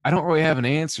I don't really have an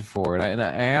answer for it. And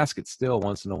I ask it still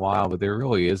once in a while, but there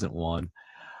really isn't one.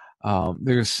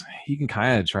 There's you can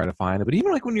kind of try to find it, but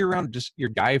even like when you're around just your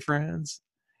guy friends,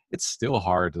 it's still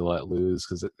hard to let loose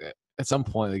because at some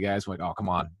point the guy's like, "Oh, come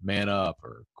on, man up,"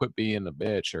 or "Quit being a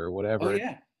bitch," or Oh whatever.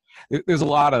 yeah. There's a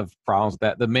lot of problems with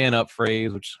that. The man up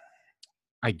phrase, which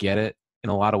I get it in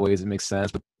a lot of ways, it makes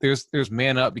sense, but there's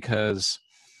man up because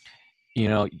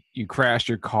you crashed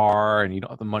your car and you don't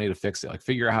have the money to fix it. Like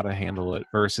figure out how to handle it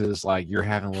versus like you're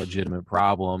having a legitimate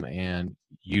problem and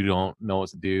you don't know what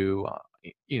to do.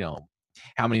 You know,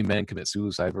 how many men commit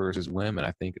suicide versus women?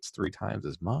 I think it's 3 times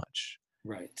as much.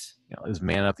 Right. Is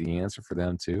man up the answer for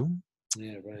them too?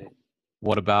 Yeah, right.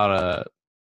 What about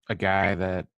a guy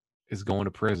that is going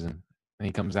to prison and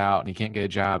he comes out and he can't get a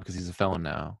job because he's a felon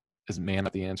now? Is man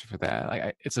up the answer for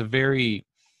that? It's a very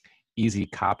easy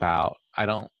cop out. I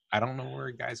don't know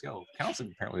where guys go.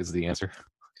 Counseling apparently is the answer.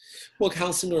 Well,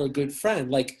 counseling or a good friend.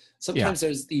 Like Yeah. sometimes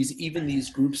there's these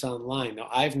groups online. Now,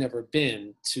 I've never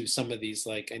been to some of these.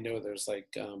 Like I know there's like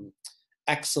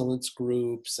excellence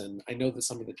groups, and I know that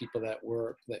some of the people that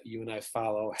you and I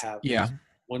follow have Yeah. these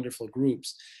wonderful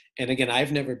groups. And again,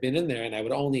 I've never been in there, and I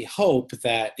would only hope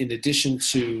that in addition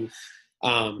to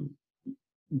um,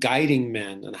 guiding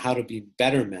men on how to be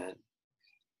better men,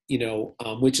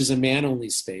 which is a man-only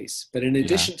space. But in Yeah.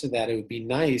 addition to that, it would be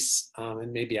nice,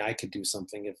 and maybe I could do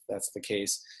something if that's the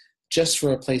case, just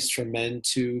for a place for men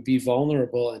to be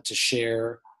vulnerable and to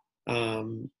share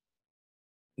um,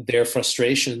 their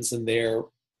frustrations and their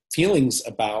feelings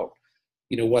about,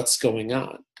 what's going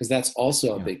on, because that's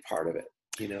also a Yeah. big part of it.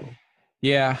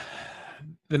 Yeah.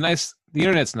 The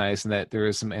internet's nice in that there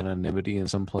is some anonymity in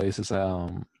some places.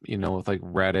 With like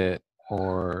Reddit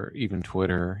or even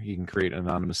Twitter, you can create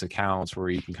anonymous accounts where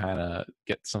you can kind of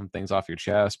get some things off your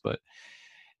chest, but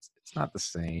it's not the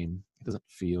same. It doesn't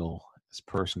feel as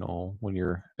personal when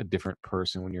you're a different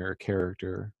person, when you're a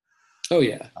character. Oh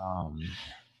yeah.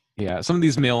 Yeah, some of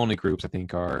these male only groups I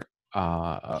think are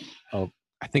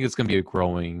I think it's going to be a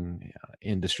growing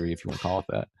industry, if you want to call it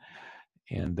that.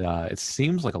 And it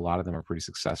seems like a lot of them are pretty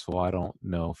successful. I don't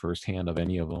know firsthand of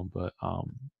any of them, but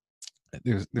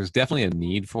there's definitely a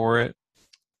need for it.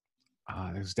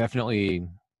 There's definitely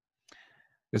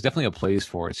a place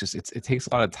for it. It's just it takes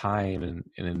a lot of time and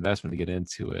investment to get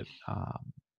into it.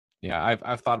 Yeah,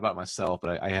 I've thought about it myself,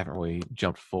 but I haven't really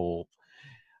jumped full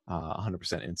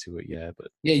 100% into it yet. But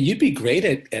Yeah, you'd be great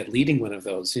at leading one of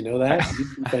those. You know that?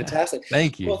 You'd be fantastic.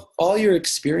 Thank you. Well, all your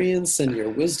experience and your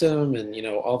wisdom and,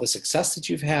 all the success that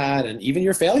you've had and even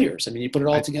your failures. I mean, you put it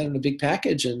all together in a big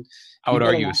package, and I would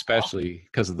argue, especially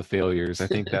because of the failures. I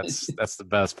think that's the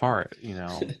best part,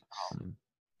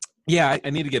 Yeah, I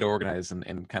need to get organized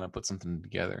and kind of put something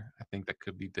together. I think that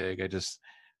could be big. It's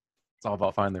all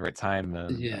about finding the right time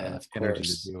and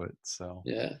energy to do it. So,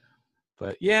 yeah.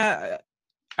 But yeah,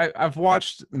 I've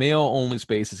watched male-only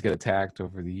spaces get attacked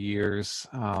over the years.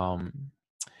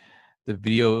 The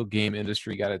video game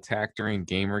industry got attacked during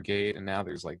Gamergate, and now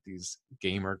there's like these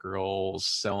gamer girls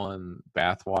selling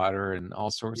bathwater and all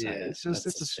sorts. Yeah, It's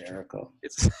hysterical.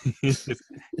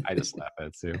 I just laugh at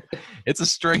it too. It's a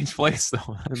strange place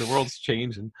though, and the world's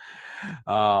changing.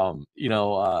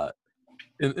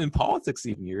 In politics,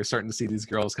 even you're starting to see these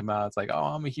girls come out. It's like, oh,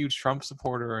 I'm a huge Trump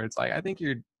supporter. It's like, I think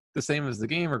you're the same as the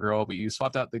gamer girl, but you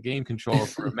swapped out the game controller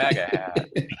for a MAGA hat.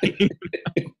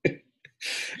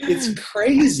 It's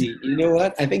crazy. You know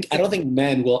what? I don't think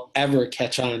men will ever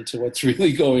catch on to what's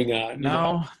really going on.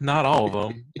 No, not all of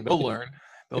them. They'll learn.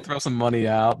 They'll throw some money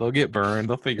out. They'll get burned.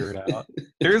 They'll figure it out.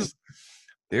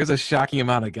 There's a shocking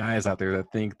amount of guys out there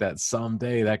that think that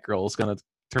someday that girl's gonna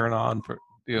turn on for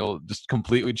just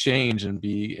completely change and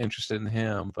be interested in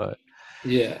him. But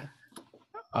yeah,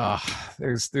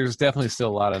 there's definitely still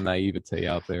a lot of naivete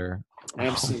out there.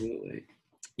 Absolutely.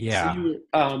 Yeah.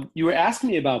 So you were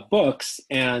asking me about books,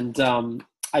 and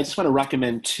I just want to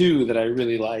recommend two that I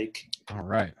really like. All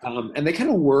right. And they kind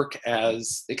of work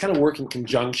in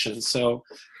conjunction. So,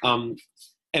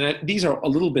 these are a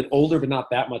little bit older, but not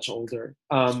that much older.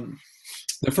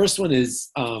 The first one is,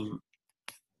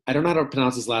 I don't know how to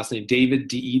pronounce his last name, David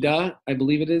Deida, I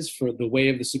believe it is, for The Way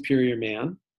of the Superior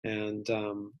Man. And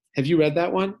have you read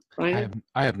that one, Ryan?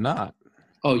 I have not.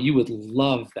 Oh, you would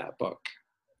love that book.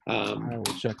 I will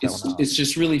check that one out. It's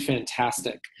just really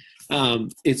fantastic.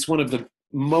 It's one of the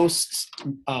most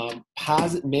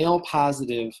male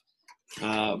positive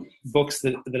books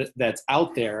that's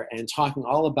out there, and talking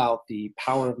all about the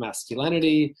power of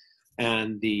masculinity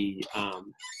and the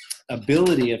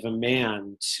ability of a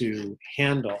man to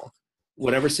handle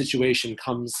whatever situation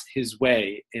comes his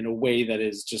way in a way that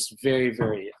is just very,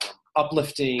 very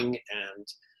uplifting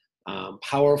and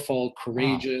powerful,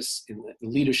 courageous in the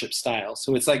leadership style.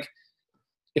 So it's like,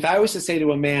 if I was to say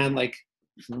to a man, like,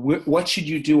 what should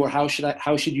you do, or how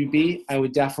should you be? I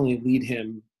would definitely lead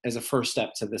him as a first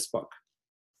step to this book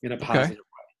in a positive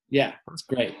way. Yeah, it's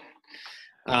great.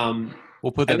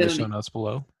 We'll put that in the show notes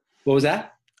below. What was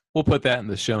that? We'll put that in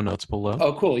the show notes below.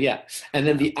 Oh, cool. Yeah. And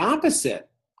then the opposite,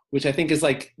 which I think is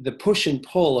like the push and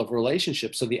pull of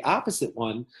relationships. So the opposite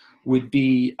one would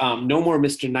be No More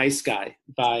Mr. Nice Guy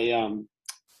by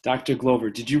Dr. Glover.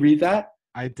 Did you read that?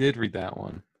 I did read that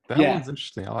one. That one's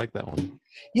interesting. I like that one.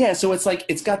 Yeah, so it's like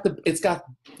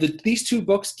these two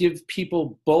books give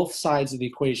people both sides of the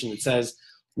equation. It says,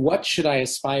 what should I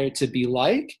aspire to be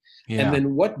like? Yeah. And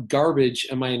then what garbage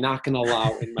am I not going to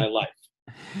allow in my life?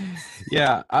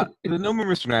 Yeah, the No More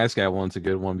Mr. Nice Guy one's a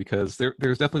good one, because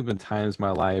there's definitely been times in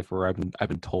my life where I've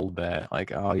been told that,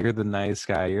 like, oh, you're the nice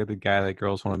guy, you're the guy that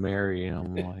girls want to marry, and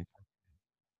I'm like,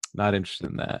 not interested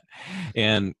in that.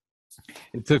 And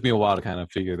it took me a while to kind of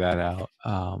figure that out.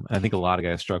 And I think a lot of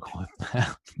guys struggle with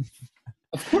that.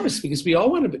 Of course, because we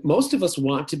all want to. Most of us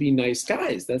want to be nice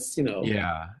guys. That's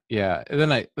Yeah. And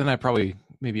then I probably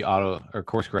maybe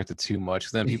course corrected too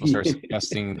much. Then people start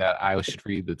suggesting that I should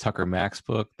read the Tucker Max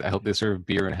book, I Hope They Serve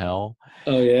Beer in Hell.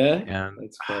 Oh yeah, and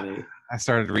that's funny. I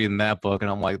started reading that book,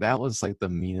 and I'm like, that was like the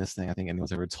meanest thing I think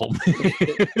anyone's ever told me.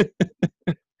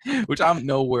 Which I'm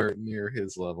nowhere near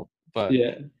his level, but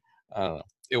yeah, I don't know.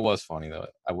 It was funny though.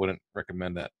 I wouldn't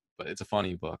recommend that, but it's a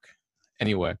funny book.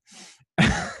 Anyway,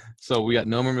 so we got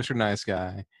No More Mr. Nice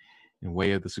Guy, in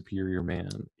way of the superior man.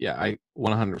 Yeah, I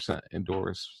 100%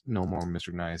 endorse no more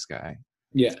Mr. Nice Guy.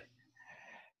 Yeah.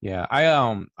 Yeah,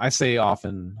 I say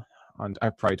often I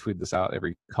probably tweet this out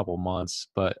every couple months,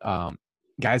 but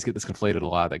guys get this conflated a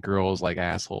lot that girls like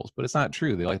assholes, but it's not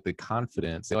true. They like the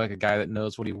confidence. They like a guy that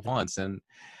knows what he wants, and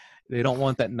they don't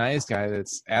want that nice guy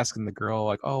that's asking the girl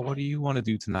like, "Oh, what do you want to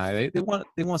do tonight?" They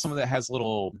want someone that has a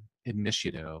little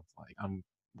initiative. Like,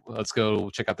 let's go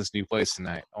check out this new place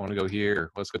tonight. I want to go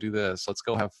here. Let's go do this. Let's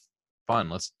go have fun.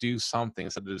 Let's do something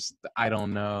instead of just, I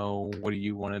don't know. What do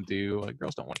you want to do? Like,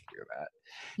 girls don't want to hear that.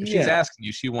 If she's Yeah. asking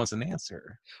you, she wants an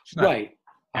answer. She's not Right.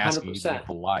 asking you to be 100%.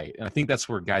 polite. And I think that's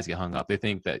where guys get hung up. They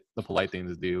think that the polite thing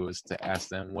to do is to ask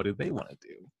them, what do they want to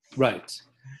do? Right.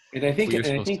 And I think But you're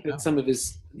supposed to that know. some of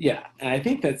his, yeah, and I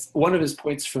think that's one of his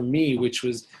points for me, which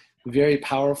was very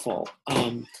powerful,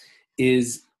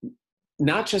 is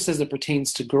not just as it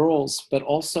pertains to girls, but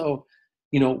also,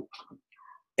 you know,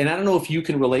 and I don't know if you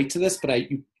can relate to this, but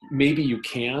maybe you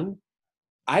can.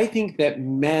 I think that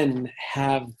men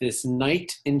have this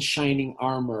knight in shining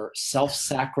armor,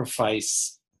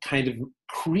 self-sacrifice kind of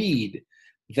creed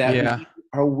that Yeah. we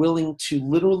are willing to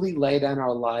literally lay down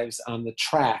our lives on the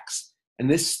tracks. And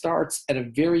this starts at a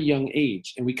very young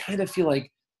age. And we kind of feel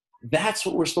like that's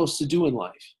what we're supposed to do in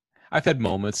life. I've had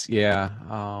moments, yeah,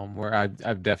 where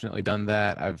I've definitely done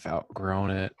that. I've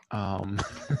outgrown it.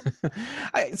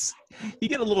 You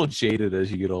get a little jaded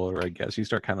as you get older, I guess. You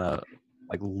start kind of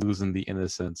like losing the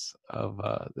innocence of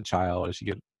the child as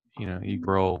you get, you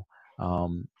grow.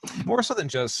 More so than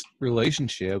just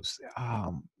relationships.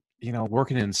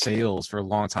 Working in sales for a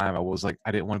long time, I was like,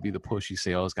 I didn't want to be the pushy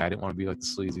sales guy. I didn't want to be like the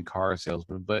sleazy car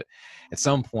salesman. But at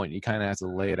some point, you kind of have to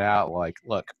lay it out. Like,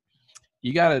 look,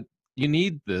 you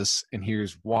need this, and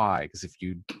here's why. Because if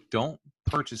you don't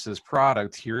purchase this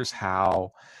product, here's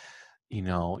how,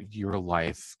 your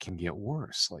life can get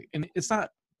worse. Like, and it's not,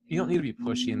 you don't need to be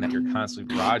pushy in that you're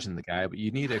constantly barraging the guy, but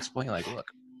you need to explain, like, look,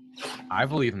 I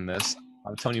believe in this.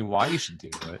 I'm telling you why you should do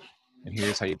it, and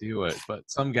here's how you do it. But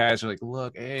some guys are like,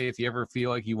 look, hey, if you ever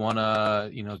feel like you want to,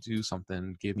 do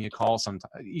something, give me a call sometime.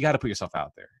 You got to put yourself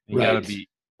out there. You got to be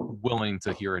willing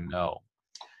to hear a no.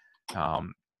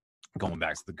 Going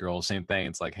back to the girls, same thing.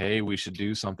 It's like, hey, we should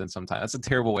do something sometime. That's a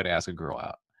terrible way to ask a girl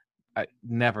out. I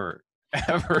never,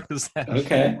 ever does that.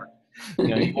 Okay.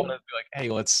 You want to be like, hey,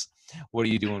 what are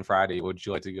you doing Friday? Would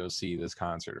you like to go see this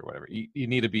concert or whatever? You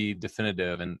need to be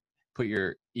definitive and put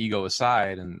your ego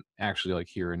aside and actually like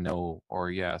hear a no or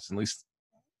a yes. At least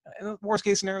in the worst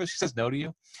case scenario, she says no to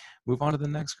you, move on to the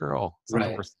next girl. It's not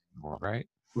the worst thing in the world, right?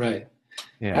 Right.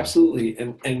 Yeah. Absolutely.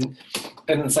 And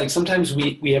it's like sometimes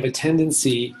we have a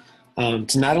tendency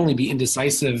to not only be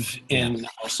indecisive in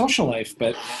our social life,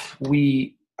 but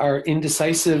we are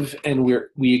indecisive and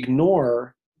we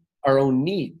ignore our own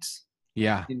needs.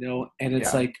 Yeah. And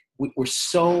it's like we're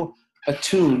so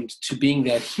attuned to being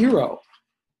that hero.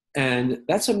 And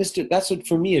that's what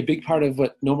for me, a big part of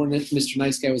what No More Mr.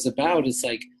 Nice Guy was about is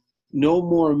like, no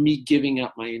more me giving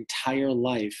up my entire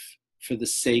life for the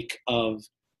sake of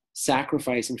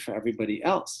sacrificing for everybody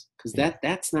else. Because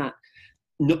that's not,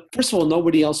 first of all,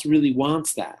 nobody else really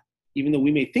wants that. Even though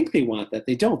we may think they want that,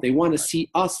 they don't. They want to see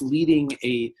us leading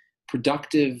a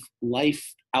productive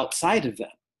life outside of them.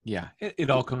 Yeah, it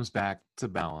all comes back to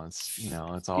balance.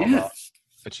 It's all about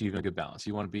achieving a good balance.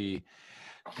 You want to be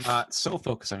not so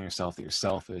focused on yourself that you're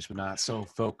selfish, but not so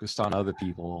focused on other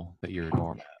people that you're a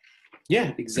doormat.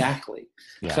 Yeah, exactly.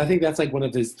 Yeah. So I think that's like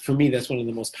for me, that's one of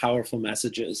the most powerful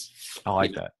messages. I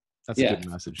like that. That's a good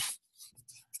message.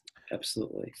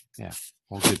 Absolutely. Yeah.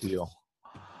 Well, good deal.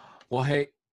 Well, hey,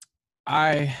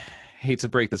 I hate to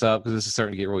break this up because this is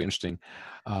starting to get really interesting,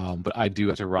 but I do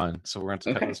have to run, so we're going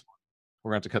to cut this.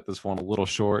 We're going to cut this one a little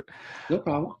short. No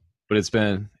problem. But it's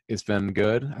been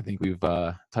good. I think we've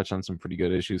touched on some pretty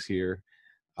good issues here.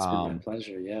 It's been my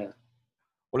pleasure. Yeah.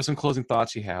 What are some closing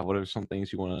thoughts you have? What are some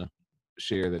things you want to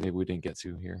share that maybe we didn't get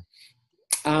to here?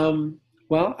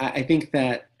 Well, I think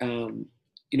that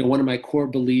one of my core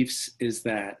beliefs is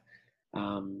that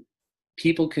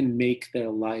people can make their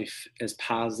life as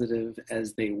positive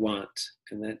as they want,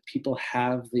 and that people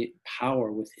have the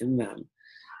power within them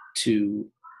to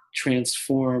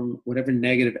transform whatever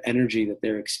negative energy that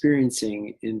they're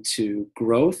experiencing into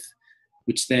growth,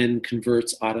 which then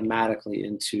converts automatically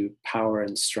into power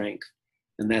and strength.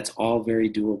 And that's all very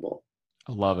doable.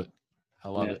 I love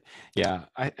it. Yeah,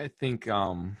 I think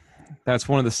that's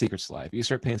one of the secrets to life. You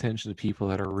start paying attention to people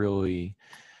that are really,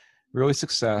 really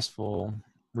successful,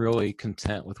 really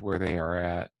content with where they are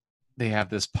at. They have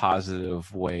this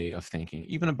positive way of thinking,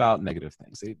 even about negative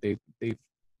things. They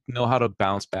know how to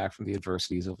bounce back from the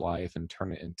adversities of life and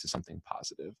turn it into something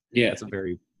positive. Yeah. That's a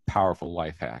very powerful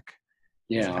life hack.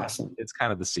 Yeah, awesome. It's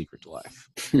kind of the secret to life.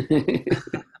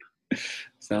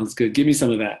 Sounds good. Give me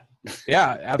some of that.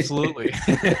 Yeah, absolutely.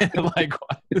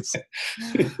 Likewise.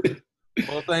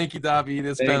 Well, thank you, David.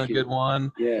 It's been a good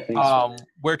one. Yeah, thanks.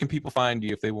 Where can people find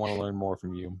you if they want to learn more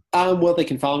from you? Well, they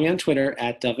can follow me on Twitter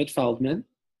at David Feldman,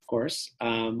 of course,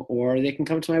 or they can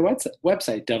come to my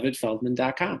website,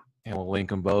 davidfeldman.com. And we'll link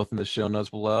them both in the show notes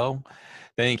below.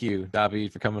 Thank you,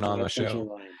 David, for coming on the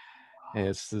show.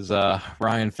 This is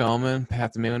Ryan Feldman,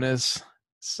 Pat Muniz,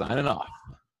 signing off.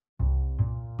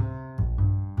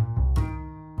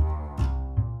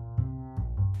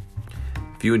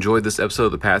 If you enjoyed this episode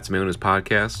of the Pat Muniz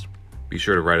podcast, be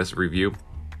sure to write us a review.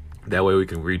 That way we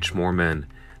can reach more men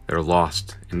that are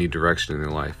lost and need direction in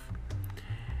their life.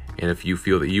 And if you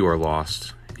feel that you are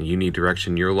lost and you need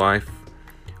direction in your life,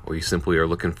 or you simply are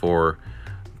looking for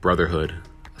brotherhood,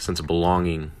 a sense of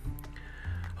belonging,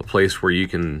 a place where you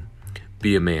can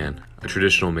be a man, a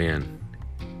traditional man,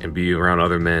 and be around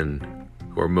other men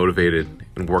who are motivated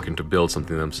and working to build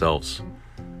something themselves,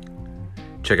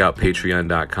 check out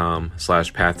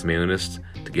patreon.com/pathtomanliness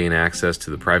to gain access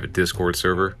to the private Discord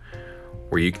server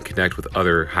where you can connect with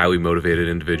other highly motivated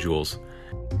individuals